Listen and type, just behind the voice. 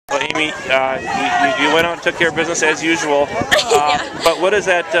Amy, you went out and took care of business as usual. But what is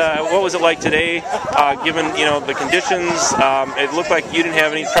that? What was it like today? Given the conditions, it looked like you didn't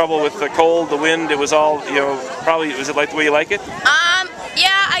have any trouble with the cold, the wind. It was all probably. Was it like the way you like it? Yeah,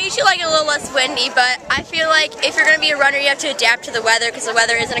 I usually like it a little less windy, but I feel like if you're going to be a runner, you have to adapt to the weather because the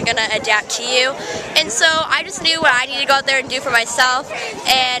weather isn't going to adapt to you. And so I just knew what I needed to go out there and do for myself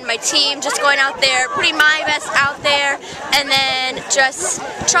and my team, just going out there, putting my best out there, and then just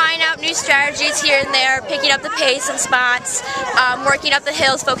trying out new strategies here and there, picking up the pace in spots, working up the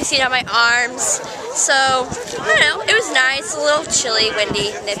hills, focusing on my arms. So, I don't know, it was nice, a little chilly,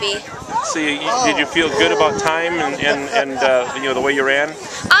 windy, nippy. So did you feel good about time and the way you ran?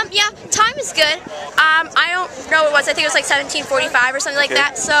 Yeah, time is good. I don't know what it was. I think it was like 17:45 or something like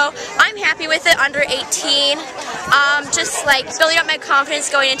that. So I'm happy with it, under 18. Just like building up my confidence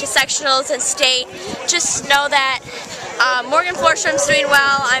going into sectionals and state. Just know that Morgan Florstrom's doing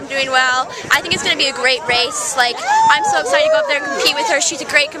well. I'm doing well. I think it's going to be a great race. Like, I'm so excited to go up there and compete with her. She's a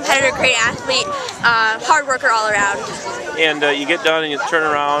great competitor, great athlete, hard worker all around. And you get done and you turn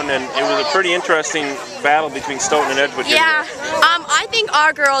around, and it was a pretty interesting battle between Stoughton and Edgewood. Yeah, I think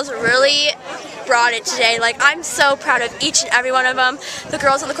our girls really brought it today. Like, I'm so proud of each and every one of them. The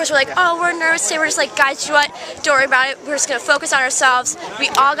girls on the course were like, oh, we're nervous today. We're just like, guys, you know what? Don't worry about it. We're just going to focus on ourselves. We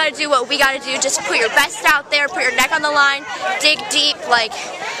all got to do what we got to do. Just put your best out there, put your neck on the line, dig deep. Like,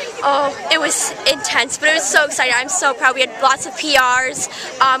 oh, it was intense, but it was so exciting. I'm so proud. We had lots of PRs.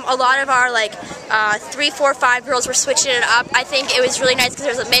 A lot of our, like, 3, 4, 5 girls were switching it up. I think it was really nice because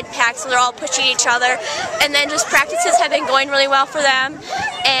there was a mid-pack, so they're all pushing each other. And then just practices have been going really well for them.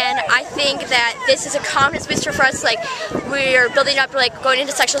 And I think that this is a confidence booster for us. Like, we're building up, like, going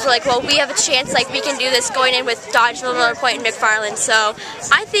into sectionals, we're like, well, we have a chance, like, we can do this going in with Dodgeville, Miller Point, and McFarland. So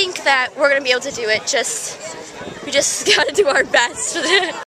I think that we're going to be able to do it. We just got to do our best.